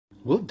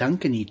Will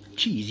Duncan eat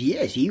cheese?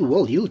 Yes, he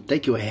will. He'll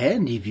take your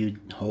hand if you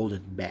hold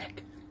it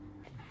back.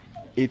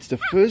 It's the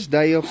first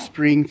day of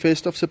spring,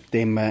 1st of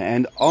September,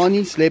 and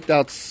Arnie slept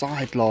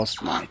outside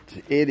last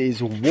night. It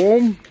is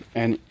warm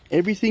and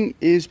everything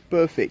is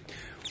perfect.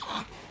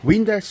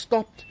 Wind has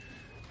stopped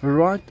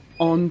right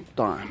on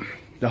time.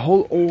 The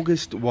whole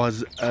August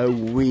was a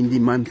windy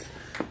month,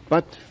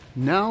 but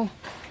now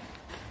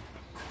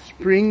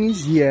spring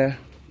is here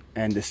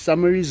and the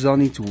summer is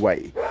on its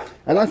way.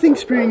 And I think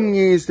spring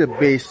is the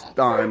best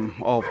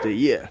time of the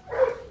year.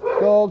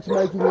 Dogs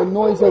making a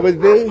noise over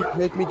there.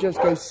 Let me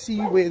just go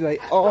see where they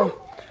are.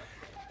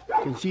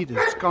 You can see the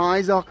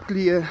skies are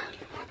clear.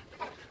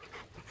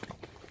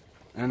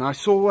 And I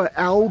saw an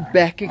owl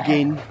back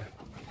again.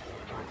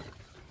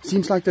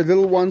 Seems like the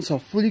little ones are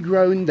fully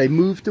grown. They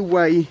moved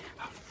away.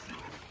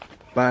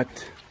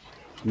 But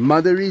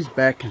mother is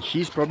back and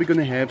she's probably going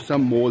to have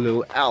some more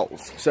little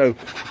owls. So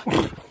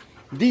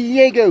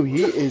Diego,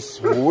 he is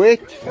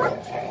wet.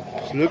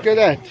 Just look at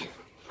that.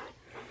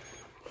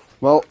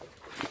 Well,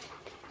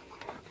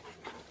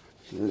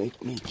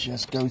 let me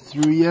just go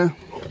through here.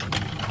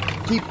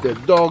 Keep the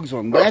dogs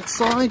on that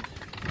side.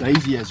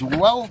 Daisy as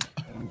well.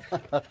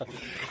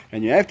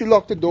 And you have to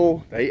lock the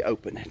door. They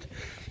open it.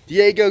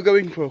 Diego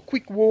going for a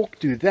quick walk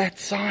to that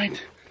side.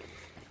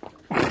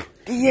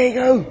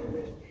 Diego!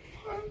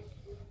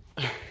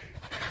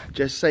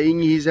 Just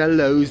saying his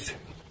hellos.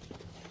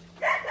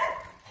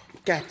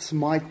 Cats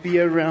might be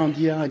around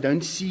here. I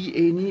don't see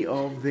any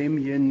of them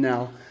here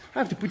now. I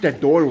have to put that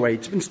door away.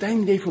 It's been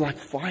staying there for like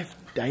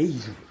 5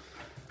 days.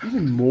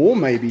 Even more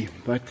maybe.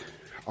 But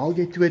I'll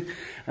get to it.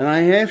 And I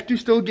have to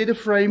still get a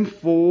frame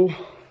for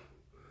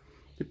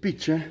the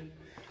picture.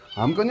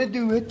 I'm gonna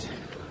do it.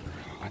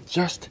 I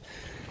just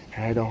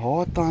had a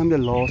hard time the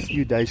last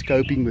few days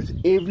coping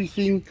with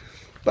everything.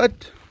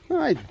 But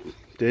I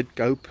did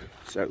cope.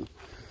 So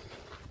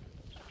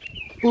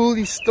pool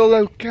is still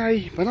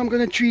okay, but I'm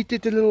going to treat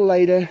it a little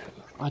later.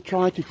 I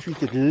tried to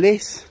treat it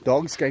less.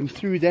 Dogs came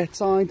through that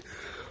side.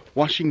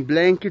 Washing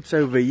blankets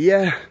over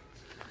here.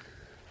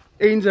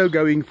 Enzo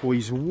going for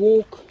his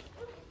walk.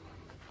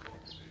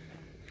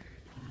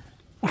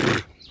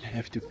 I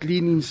have to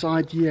clean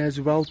inside here as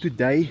well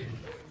today,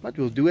 but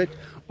we'll do it.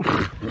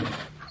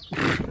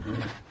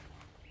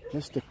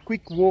 Just a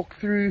quick walk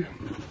through.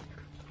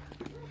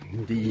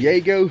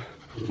 Diego.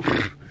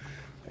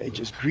 They're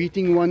just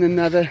greeting one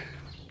another.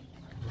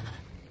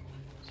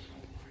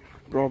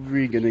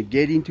 Probably gonna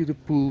get into the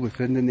pool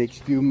within the next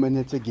few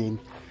minutes again.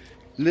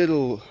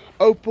 Little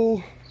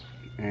Opal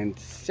and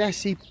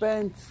Sassy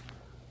Pants.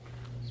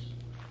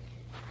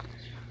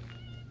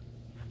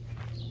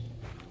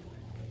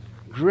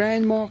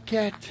 Grandma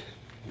Cat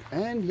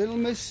and little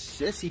Miss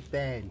Sassy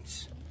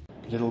Pants.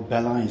 Little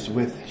Bella is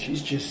with.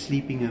 She's just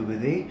sleeping over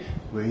there.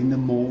 We're in the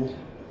mall.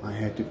 I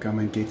had to come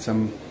and get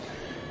some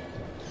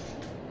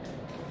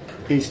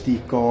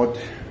SD card,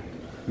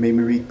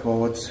 memory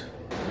cards.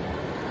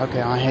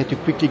 Okay, I had to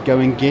quickly go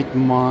and get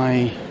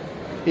my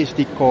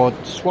SD card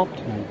swapped.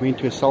 I went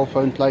to a cell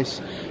phone place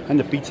and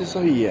the pizzas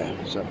are here.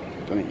 So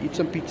I'm going to eat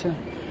some pizza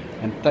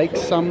and take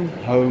some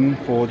home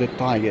for the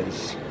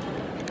tigers.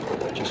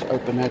 Just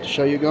open that to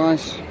show you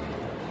guys.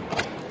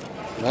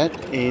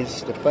 That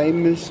is the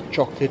famous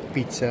chocolate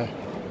pizza,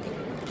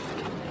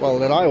 well,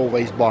 that I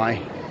always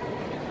buy.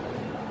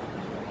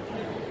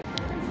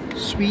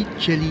 Sweet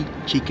chili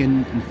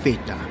chicken and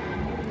feta.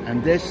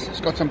 And this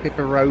has got some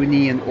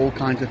pepperoni and all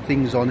kinds of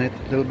things on it,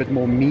 a little bit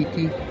more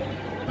meaty.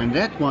 And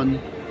that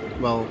one,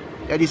 well,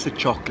 that is the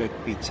chocolate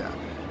pizza.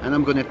 And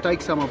I'm going to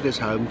take some of this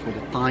home for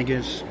the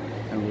tigers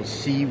and we'll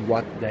see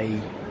what they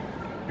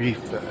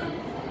prefer.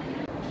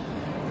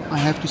 I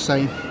have to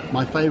say,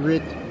 my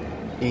favorite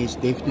is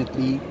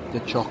definitely the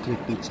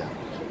chocolate pizza.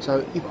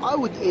 So if I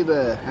would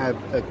ever have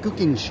a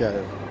cooking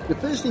show, the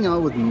first thing I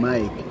would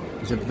make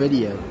is a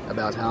video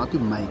about how to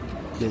make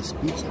this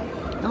pizza.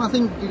 And I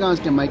think you guys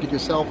can make it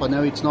yourself. I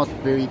know it's not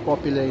very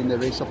popular in the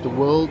rest of the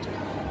world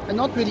and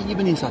not really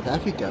even in South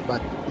Africa,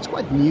 but it's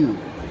quite new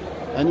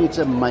and it's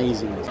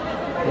amazing.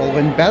 Well,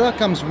 when Bella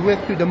comes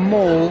with to the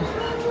mall,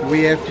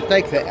 we have to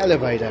take the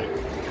elevator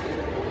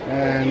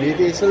and it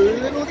is a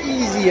little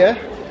easier,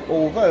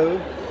 although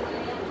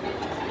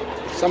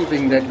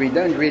something that we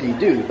don't really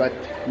do, but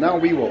now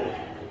we will.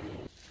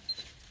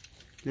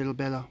 Little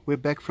Bella, we're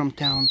back from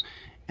town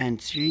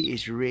and she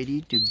is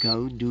ready to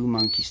go do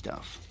monkey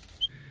stuff.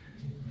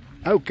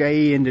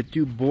 Okay, and the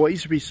two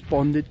boys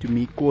responded to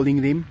me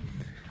calling them.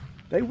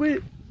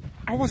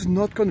 I was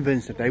not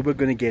convinced that they were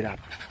going to get up.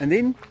 And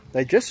then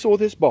they just saw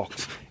this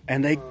box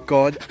and they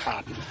got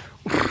up.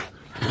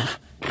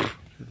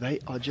 They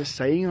are just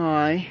saying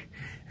hi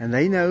and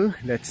they know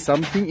that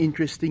something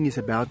interesting is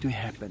about to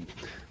happen.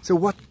 So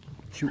what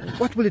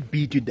will it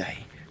be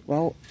today?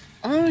 Well,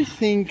 I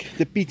think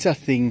the pizza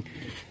thing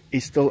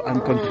is still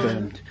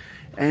unconfirmed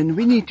and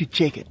we need to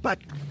check it. But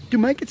to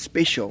make it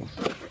special,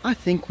 I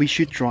think we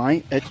should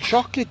try a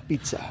chocolate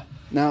pizza.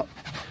 Now,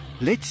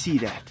 let's see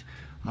that.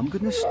 I'm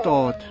gonna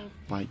start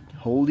by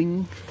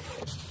holding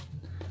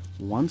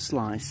one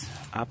slice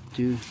up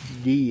to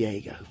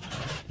Diego.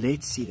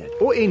 Let's see that.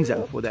 Or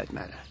Enzo, for that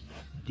matter.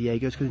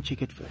 Diego's going to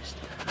check it first.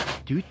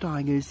 Do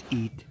tigers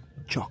eat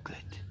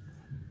chocolate?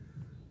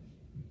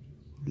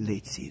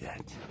 Let's see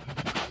that.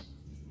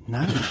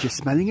 No, he's just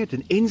smelling it.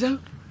 And Enzo?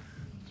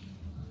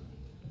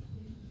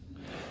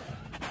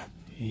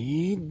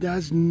 He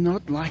does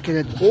not like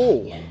it at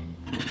all.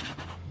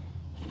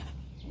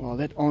 Well,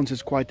 that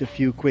answers quite a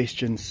few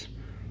questions.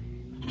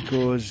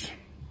 Because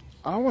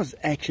I was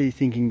actually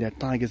thinking that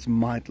tigers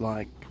might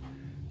like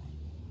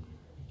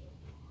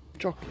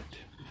chocolate.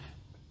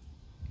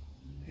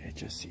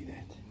 Let's just see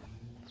that.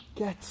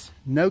 Cats.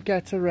 No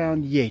cats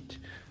around yet.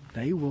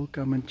 They will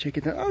come and check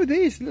it out. Oh,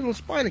 there's a little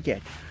spider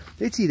cat.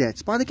 Let's see that.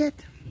 Spider cat?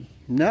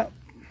 No.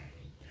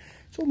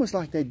 It's almost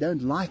like they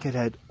don't like it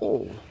at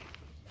all.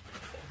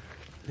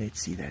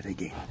 Let's see that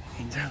again.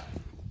 Enzo.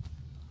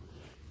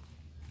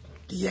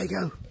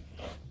 Diego.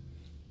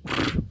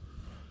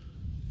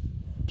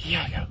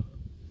 Diego.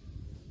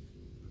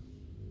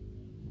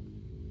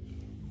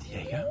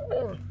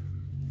 Diego.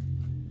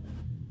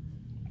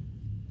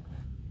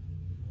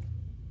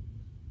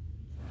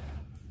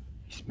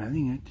 He's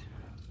smelling it.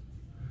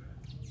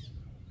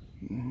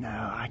 No,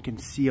 I can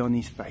see on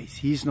his face.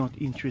 He's not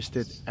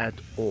interested at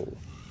all.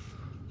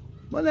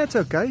 Well, that's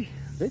okay.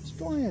 Let's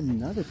try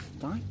another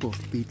type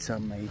of pizza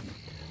maybe.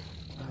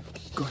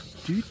 I've got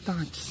two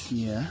types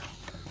here.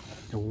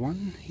 The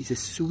one is a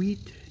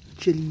sweet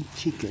chili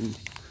chicken.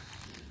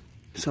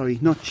 Sorry,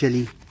 not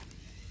chili.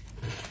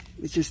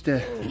 It's just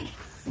a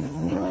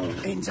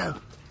Enzo.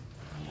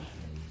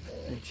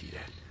 Let's see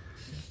that.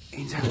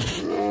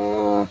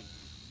 Enzo.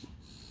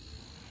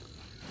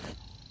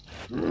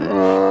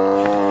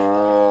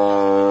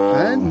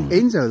 And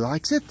Enzo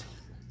likes it.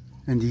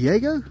 And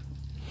Diego?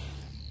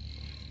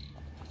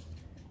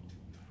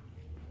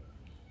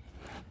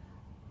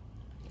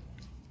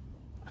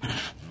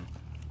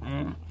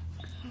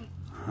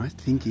 I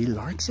think he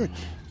likes it.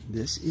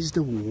 This is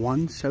the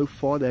one so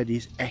far that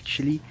is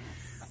actually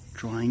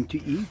trying to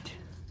eat.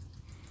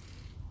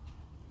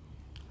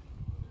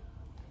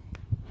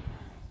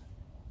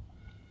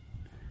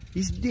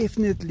 He's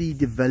definitely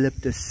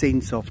developed a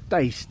sense of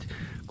taste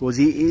because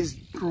he is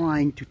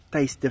trying to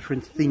taste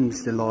different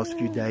things the last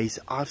few days.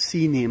 I've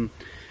seen him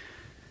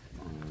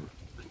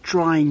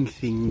trying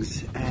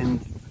things and,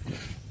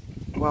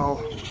 well,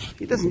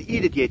 he doesn't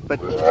eat it yet, but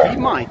he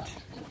might.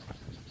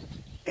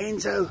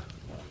 Enzo.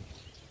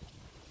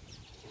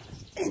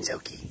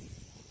 Enzo-kie.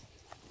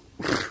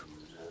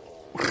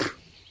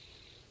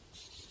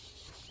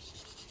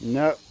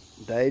 No,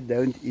 they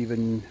don't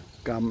even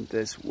come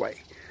this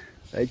way.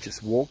 They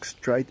just walk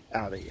straight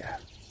out of here.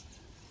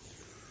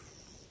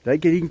 They're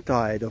getting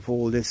tired of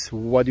all this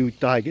what do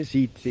tigers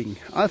eat thing.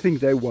 I think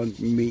they want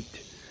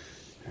meat.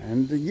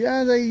 And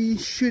yeah, they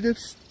should have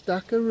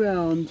stuck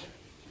around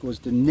because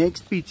the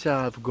next pizza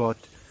I've got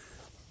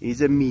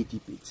is a meaty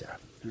pizza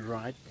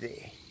right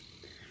there.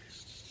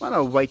 Well,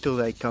 I'll wait till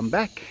they come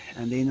back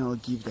and then I'll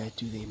give that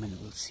to them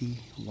and we'll see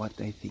what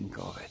they think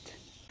of it.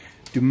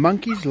 Do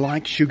monkeys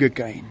like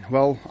sugarcane?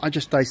 Well, I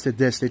just tasted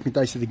this. Let me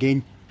taste it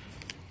again.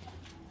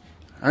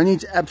 And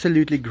it's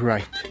absolutely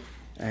great.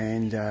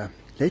 And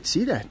let's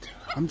see that.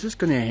 I'm just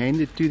going to hand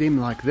it to them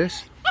like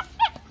this.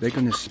 They're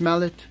going to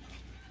smell it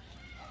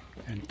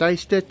and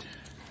taste it.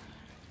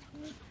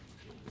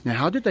 Now,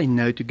 how did they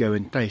know to go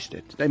and taste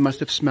it? They must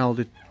have smelled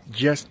it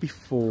just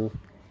before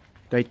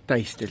they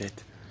tasted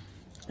it.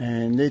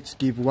 And let's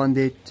give one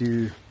there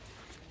to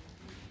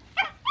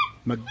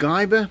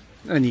MacGyver,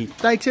 and he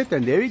takes it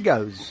and there he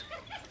goes.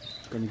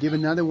 Gonna give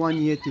another one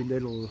here to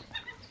little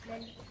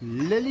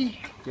Lily.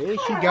 There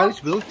she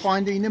goes. We'll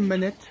find her in a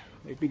minute.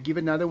 Let me give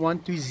another one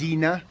to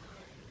Zena.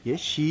 Yes,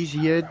 she's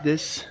here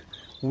this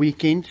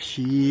weekend.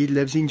 She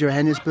lives in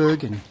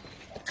Johannesburg and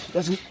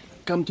doesn't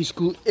come to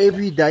school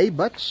every day,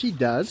 but she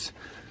does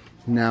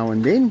now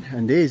and then.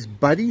 And there's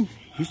Buddy.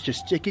 He's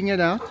just checking it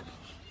out.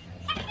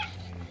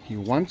 He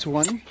wants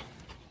one,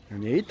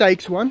 and there he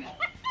takes one.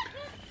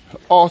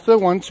 Arthur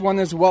wants one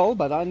as well,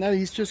 but I know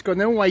he's just going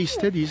to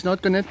waste it. He's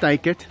not going to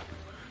take it.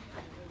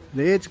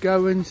 Let's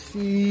go and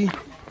see.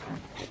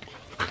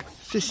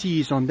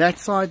 Sissy is on that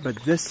side,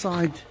 but this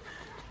side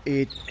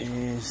it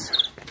is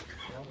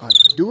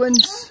Duncan.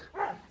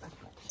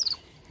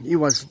 He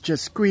was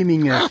just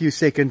screaming a few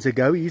seconds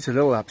ago. He's a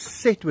little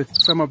upset with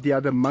some of the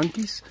other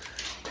monkeys.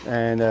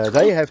 And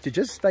they have to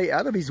just stay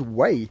out of his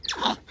way.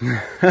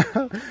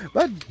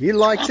 But he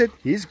likes it.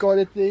 He's got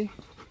it there.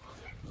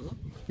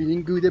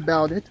 Feeling good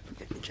about it.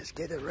 Let me just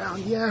get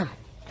around here.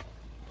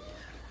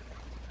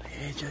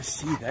 Yeah, just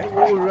see they're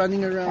all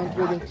running around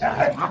with it.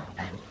 I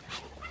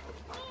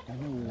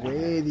don't know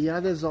where the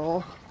others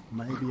are.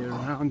 Maybe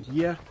around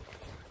here.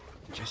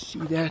 Just see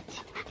that.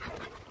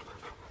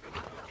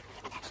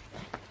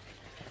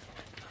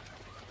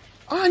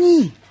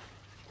 Annie!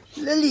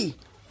 Lily!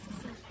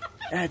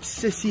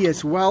 That's Sissy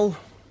as well.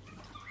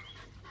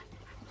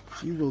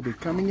 She will be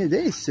coming in.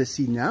 There's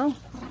Sissy now.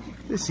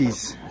 This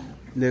is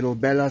little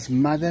Bella's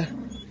mother.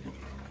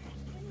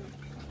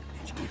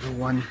 Let's give her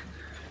one.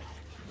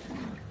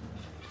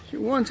 She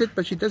wants it,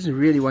 but she doesn't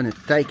really want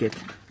to take it.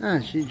 Ah,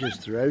 she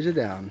just throws it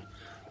down.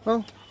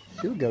 Well,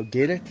 she'll go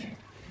get it.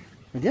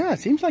 But yeah, it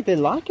seems like they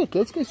like it.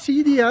 Let's go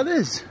see the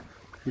others,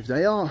 if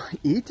they are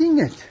eating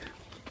it.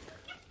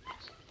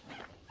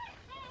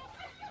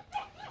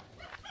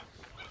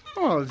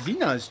 Oh,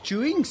 Zina's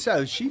chewing,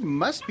 so she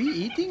must be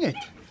eating it.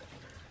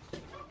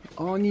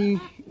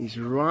 Arnie is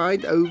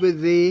right over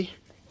there.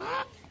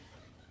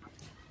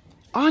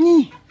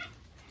 Arnie!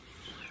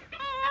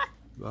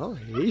 Well,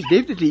 he's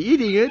definitely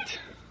eating it.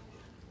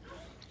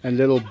 And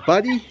little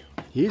Buddy,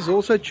 he's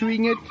also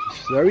chewing it,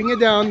 throwing it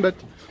down, but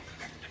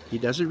he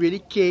doesn't really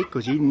care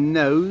because he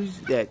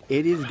knows that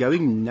it is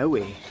going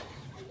nowhere.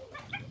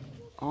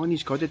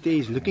 Arnie's got it there,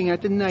 he's looking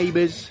at the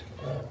neighbors.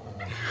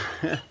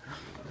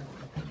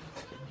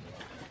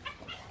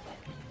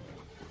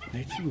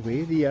 Let's see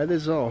where the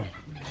others are.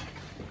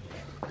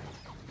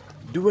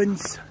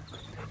 Dwins.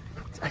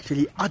 It's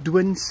actually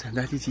Adwins,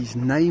 that is his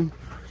name.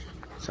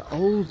 It's an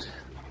old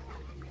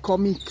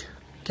comic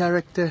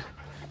character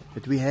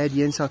that we had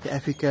here in South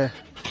Africa,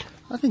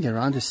 I think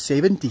around the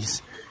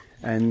 70s.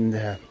 And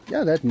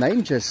yeah, that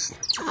name just,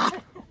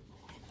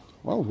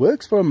 well,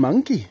 works for a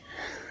monkey.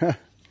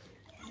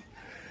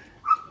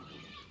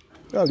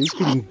 Well, he's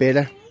getting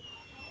better.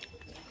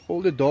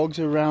 All the dogs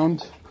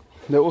around,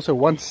 they also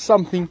want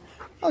something.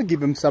 I'll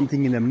give him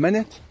something in a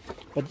minute.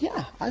 But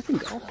yeah, I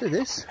think after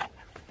this,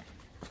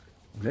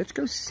 let's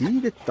go see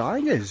the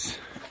tigers.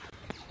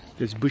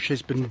 This bush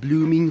has been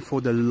blooming for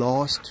the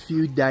last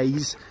few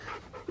days.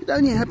 It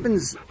only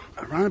happens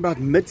around about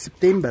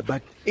mid-September,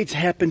 but it's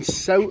happened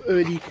so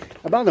early,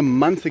 about a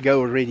month ago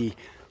already.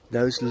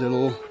 Those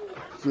little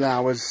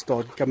flowers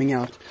start coming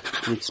out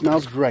and it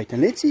smells great.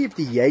 And let's see if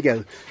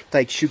Diego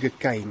takes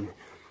sugarcane.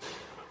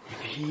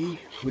 If he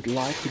would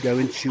like to go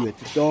and chew it.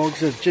 The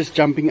dogs are just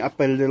jumping up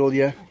a little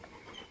here.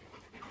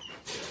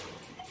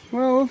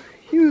 Well,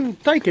 he'll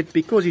take it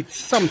because it's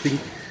something.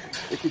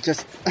 Let me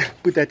just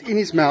put that in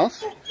his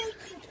mouth,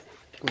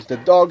 because the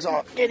dogs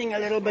are getting a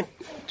little bit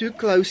too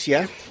close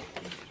here.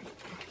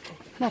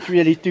 Not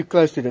really too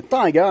close to the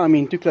tiger, I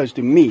mean too close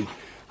to me.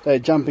 They're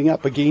jumping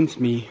up against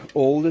me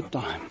all the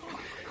time.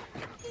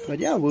 But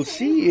yeah, we'll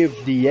see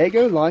if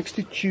Diego likes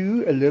to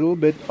chew a little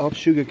bit of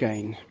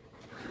sugarcane.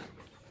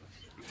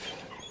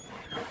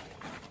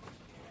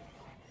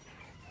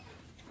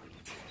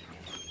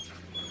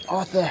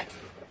 Arthur.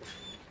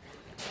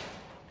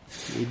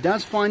 He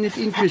does find it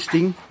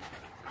interesting.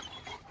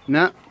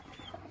 No,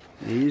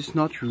 he's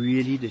not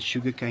really the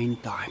sugarcane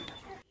type.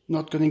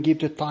 Not gonna give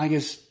the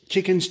tigers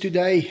chickens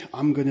today.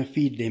 I'm gonna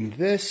feed them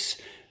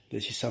this.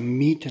 This is some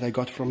meat that I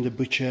got from the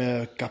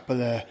butcher a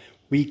couple of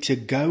weeks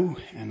ago,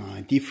 and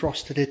I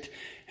defrosted it.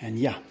 And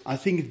yeah, I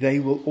think they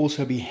will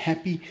also be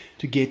happy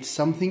to get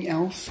something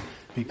else,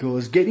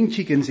 because getting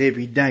chickens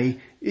every day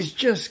is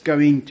just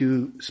going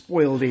to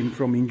spoil them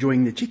from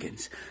enjoying the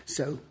chickens.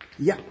 So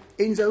yeah,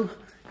 Enzo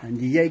and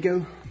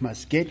Diego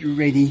must get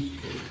ready,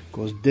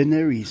 because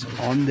dinner is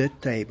on the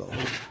table.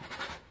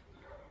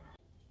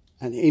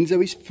 And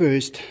Enzo is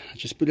first. I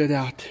just put it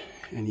out,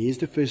 and he's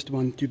the first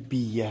one to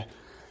be here.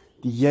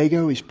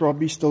 Diego is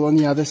probably still on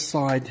the other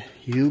side.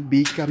 He'll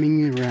be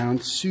coming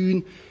around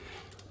soon,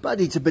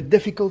 but it's a bit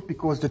difficult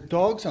because the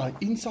dogs are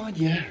inside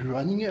here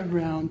running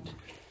around,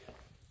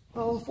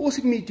 well,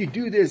 forcing me to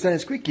do this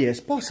as quickly as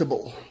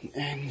possible.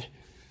 And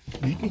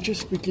let me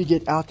just quickly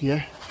get out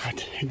here.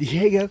 But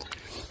Diego,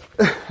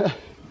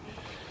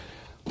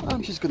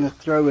 I'm just gonna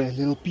throw a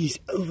little piece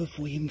over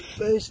for him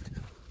first.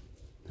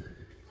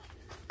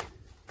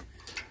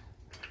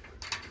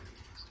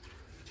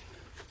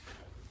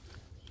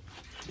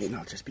 Then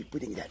I'll just be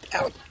putting that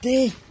out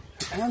there,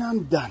 and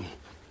I'm done.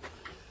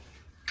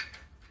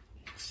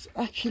 It's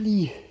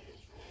actually,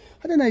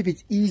 I don't know if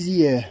it's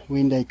easier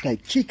when they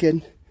take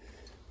chicken,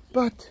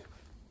 but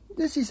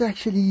this is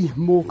actually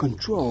more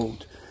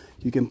controlled.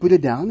 You can put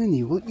it down and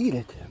he will eat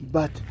it.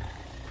 But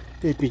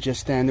let me just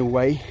stand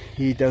away.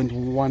 He don't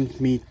want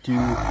me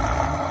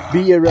to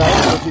be around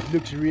because it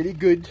looks really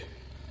good.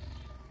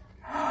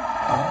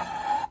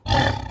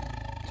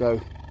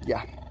 So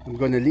yeah, I'm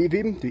gonna leave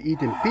him to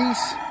eat in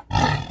peace.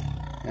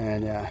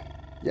 And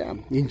yeah,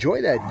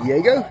 enjoy that,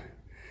 Diego.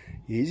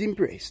 He's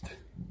impressed.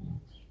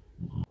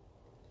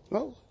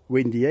 Well,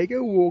 when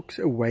Diego walks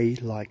away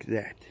like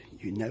that,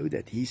 you know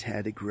that he's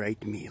had a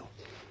great meal.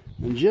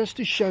 And just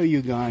to show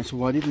you guys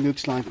what it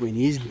looks like when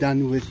he's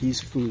done with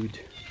his food,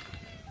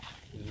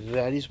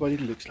 that is what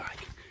it looks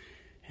like.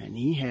 And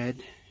he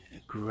had a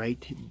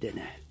great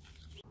dinner.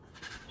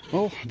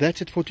 Well,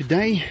 that's it for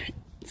today.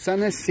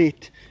 Sun has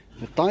set,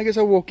 the tigers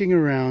are walking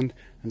around,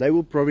 and they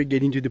will probably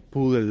get into the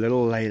pool a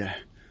little later.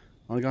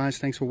 Well guys,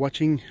 thanks for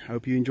watching.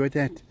 Hope you enjoyed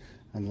that.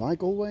 And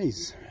like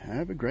always,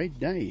 have a great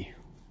day.